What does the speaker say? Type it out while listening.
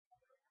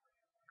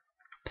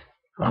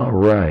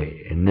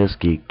Alright, in this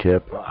geek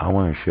tip, I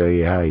want to show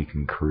you how you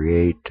can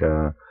create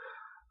a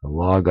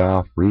log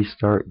off,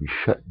 restart, and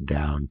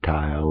shutdown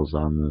tiles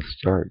on the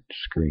start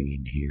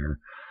screen here.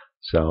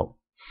 So,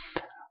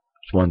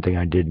 one thing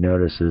I did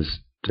notice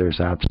is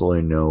there's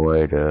absolutely no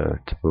way to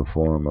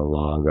perform a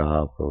log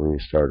off, or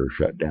restart, or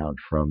shutdown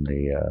from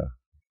the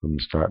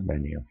start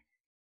menu.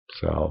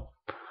 So,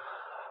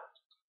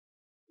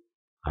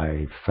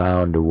 I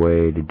found a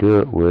way to do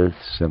it with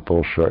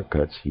simple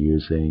shortcuts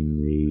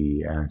using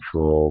the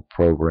actual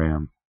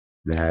program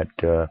that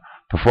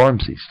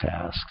performs these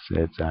tasks.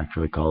 It's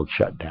actually called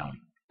Shutdown.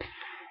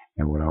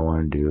 And what I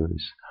want to do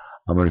is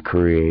I'm going to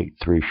create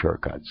 3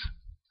 shortcuts.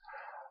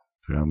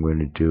 But I'm going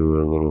to do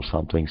a little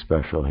something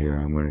special here.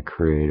 I'm going to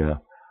create a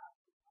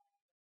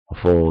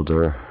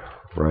folder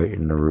right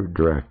in the root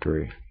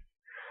directory.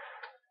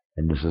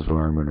 And this is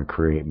where I'm going to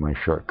create my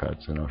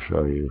shortcuts, and I'll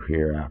show you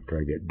here after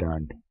I get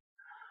done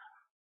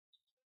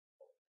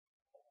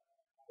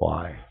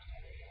why.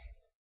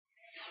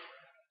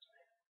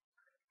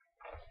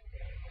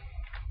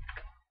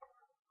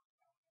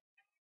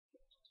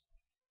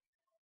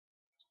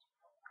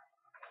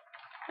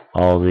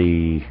 All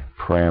the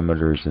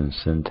parameters and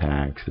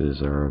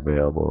syntaxes are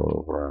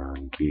available over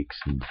on Geeks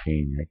and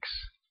Phoenix.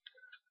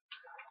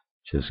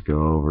 Just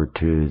go over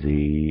to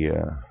the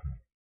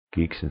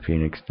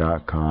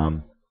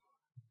geeksandphoenix.com,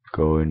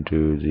 go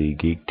into the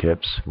Geek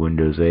Tips,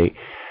 Windows 8,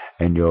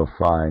 and you'll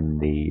find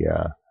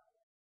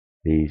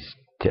these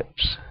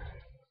tips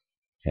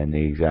and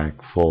the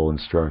exact full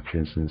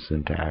instructions and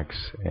syntax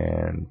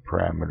and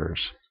parameters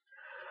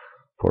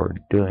for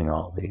doing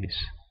all these.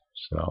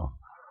 So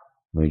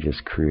let me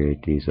just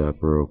create these up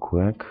real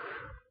quick.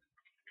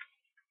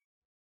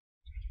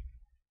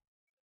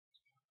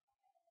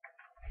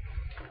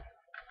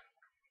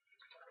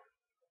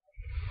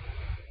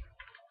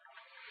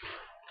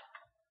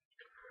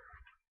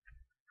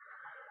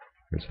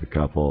 There's a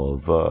couple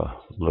of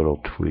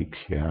little tweaks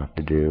you have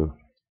to do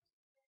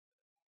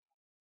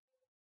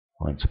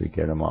once we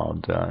get them all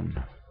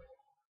done.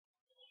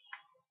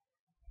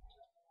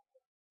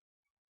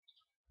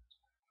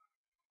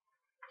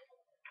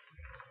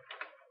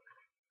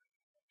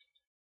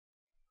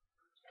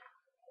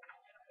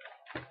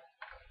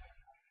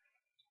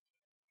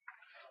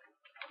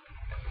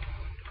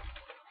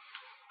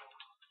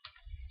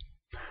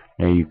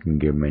 Now you can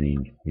give them any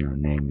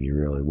name you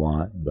really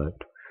want,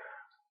 but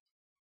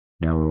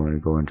now we want to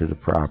go into the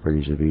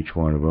properties of each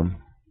one of them.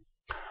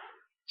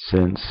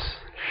 Since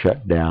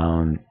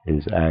Shutdown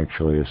is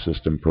actually a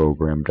system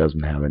program,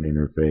 doesn't have an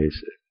interface,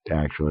 it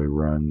actually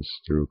runs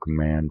through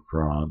command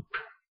prompt.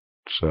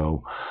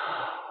 So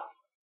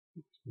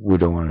we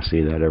don't want to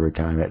see that every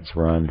time it's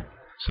run.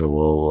 So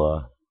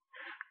we'll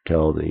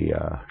tell the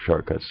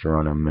shortcuts to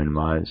run on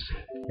minimized,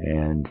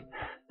 and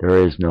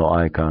there is no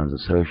icons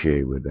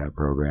associated with that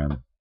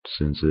program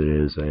since it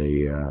is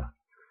a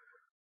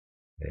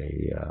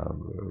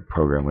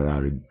program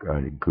without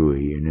a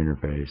GUI and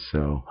interface.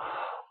 So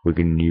we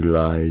can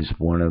utilize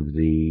one of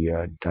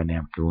the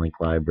dynamic link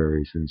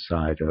libraries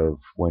inside of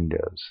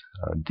Windows.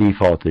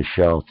 Default is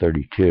Shell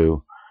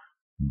 32,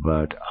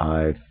 but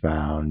I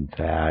found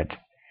that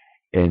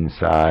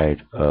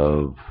inside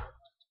of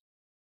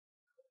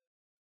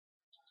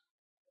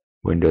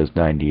Windows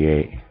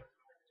 98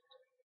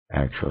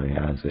 actually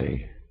has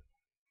a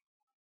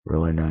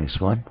really nice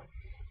one.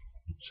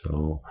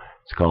 So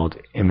it's called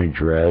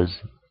ImageRes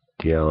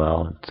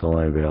DLL. It's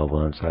only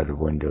available inside of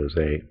Windows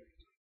 8.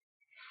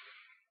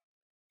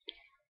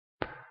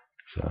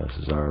 So this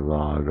is our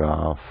log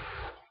off.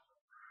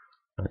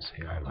 Let's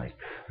see, I like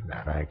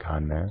that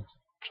icon there.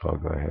 So I'll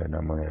go ahead and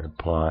I'm going to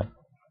apply.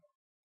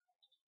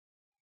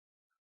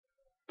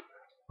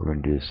 We're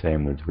going to do the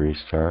same with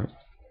restart.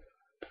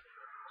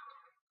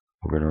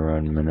 We're going to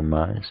run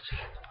minimized.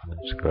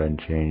 Let's go ahead and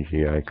change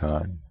the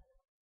icon.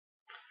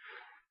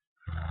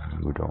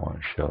 We don't want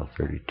Shell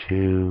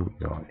 32,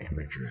 we want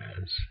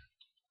ImageRes.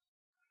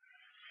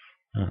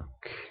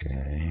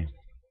 Okay.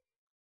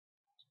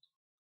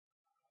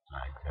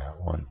 Like that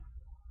one.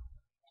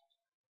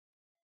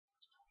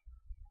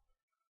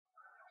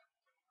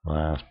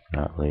 Last but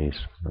not least,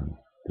 we'll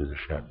do the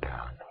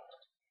shutdown.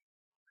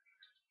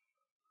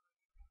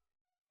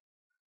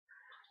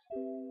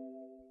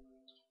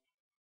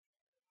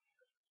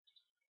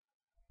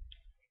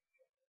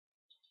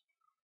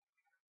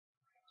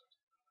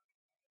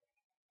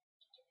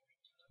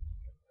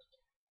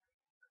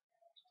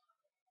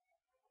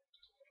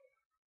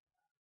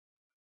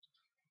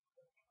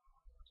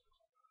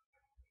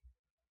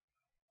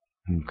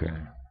 Okay.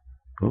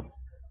 Oop.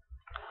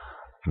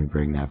 Let me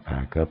bring that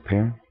back up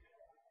here.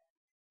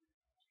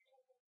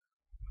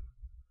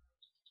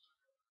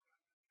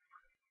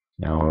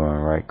 Now we're going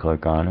to right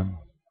click on them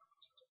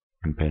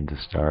and pin to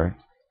start.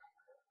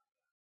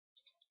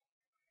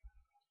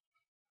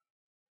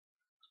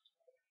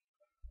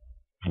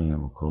 And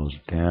we'll close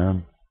it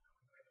down.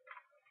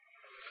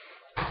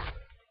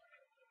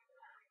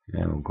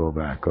 And we'll go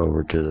back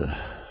over to the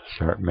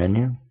start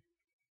menu.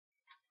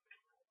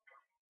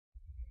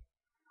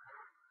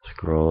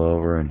 Scroll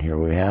over and here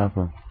we have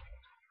them.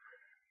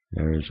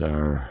 There's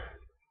our,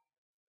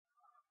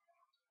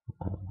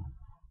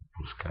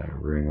 just gotta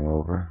ring them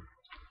over,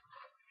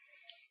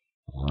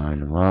 line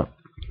them up.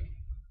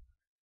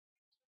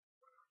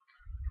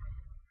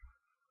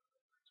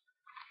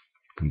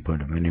 You can put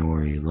them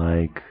anywhere you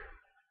like.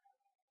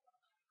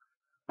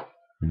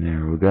 And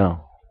there we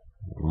go.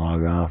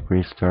 Log off,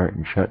 restart,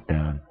 and shut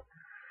down.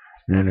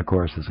 And then, of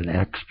course, as an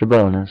extra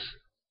bonus,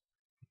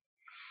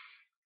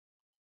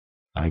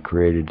 I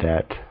created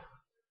that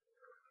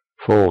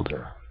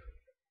folder.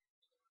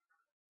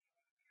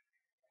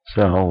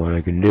 So what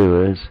I can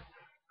do is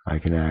I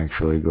can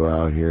actually go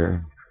out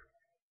here,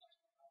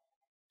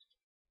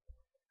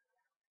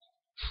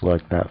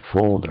 select that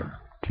folder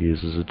to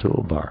use as a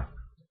toolbar.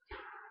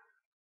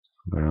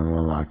 I'm going to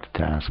unlock the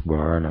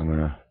taskbar, and I'm going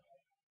to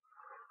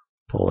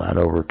pull that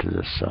over to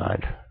this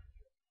side.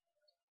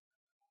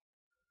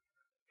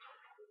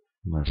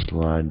 I'm going to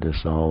slide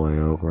this all the way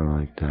over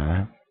like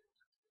that.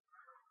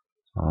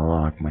 I'll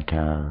lock my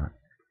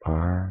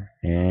taskbar,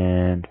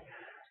 and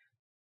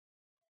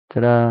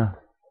ta-da!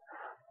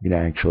 You can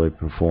actually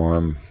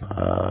perform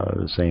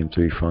the same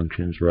three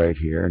functions right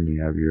here, and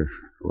you have your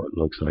what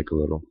looks like a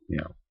little,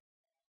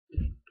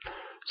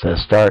 says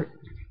start.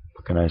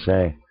 What can I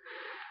say?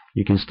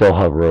 You can still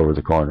hover over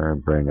the corner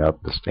and bring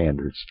up the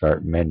standard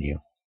start menu.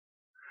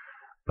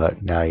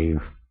 But now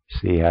you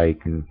see how you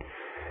can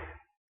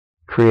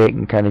create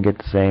and kind of get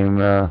the same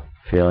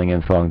feeling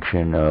and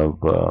function of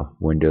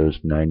Windows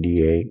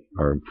 98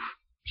 or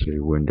say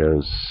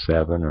Windows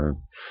 7, or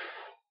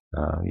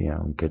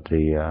get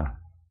the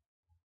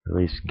at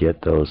least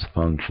get those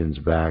functions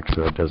back,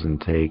 so it doesn't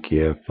take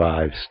you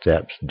 5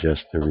 steps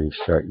just to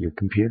restart your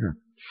computer.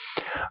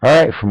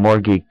 Alright, for more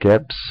geek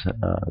tips,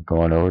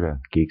 go on over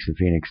to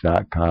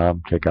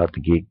geeksandphoenix.com, check out the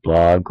Geek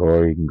blog,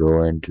 or you can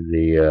go into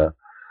the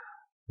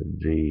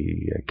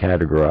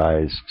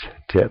categorized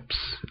tips,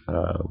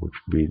 which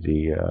would be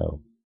the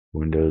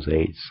Windows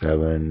 8,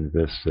 7,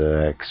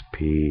 Vista,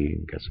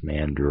 XP, got some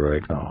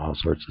Android, all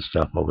sorts of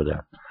stuff over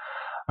there.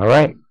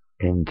 Alright,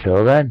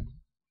 until then,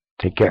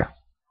 take care.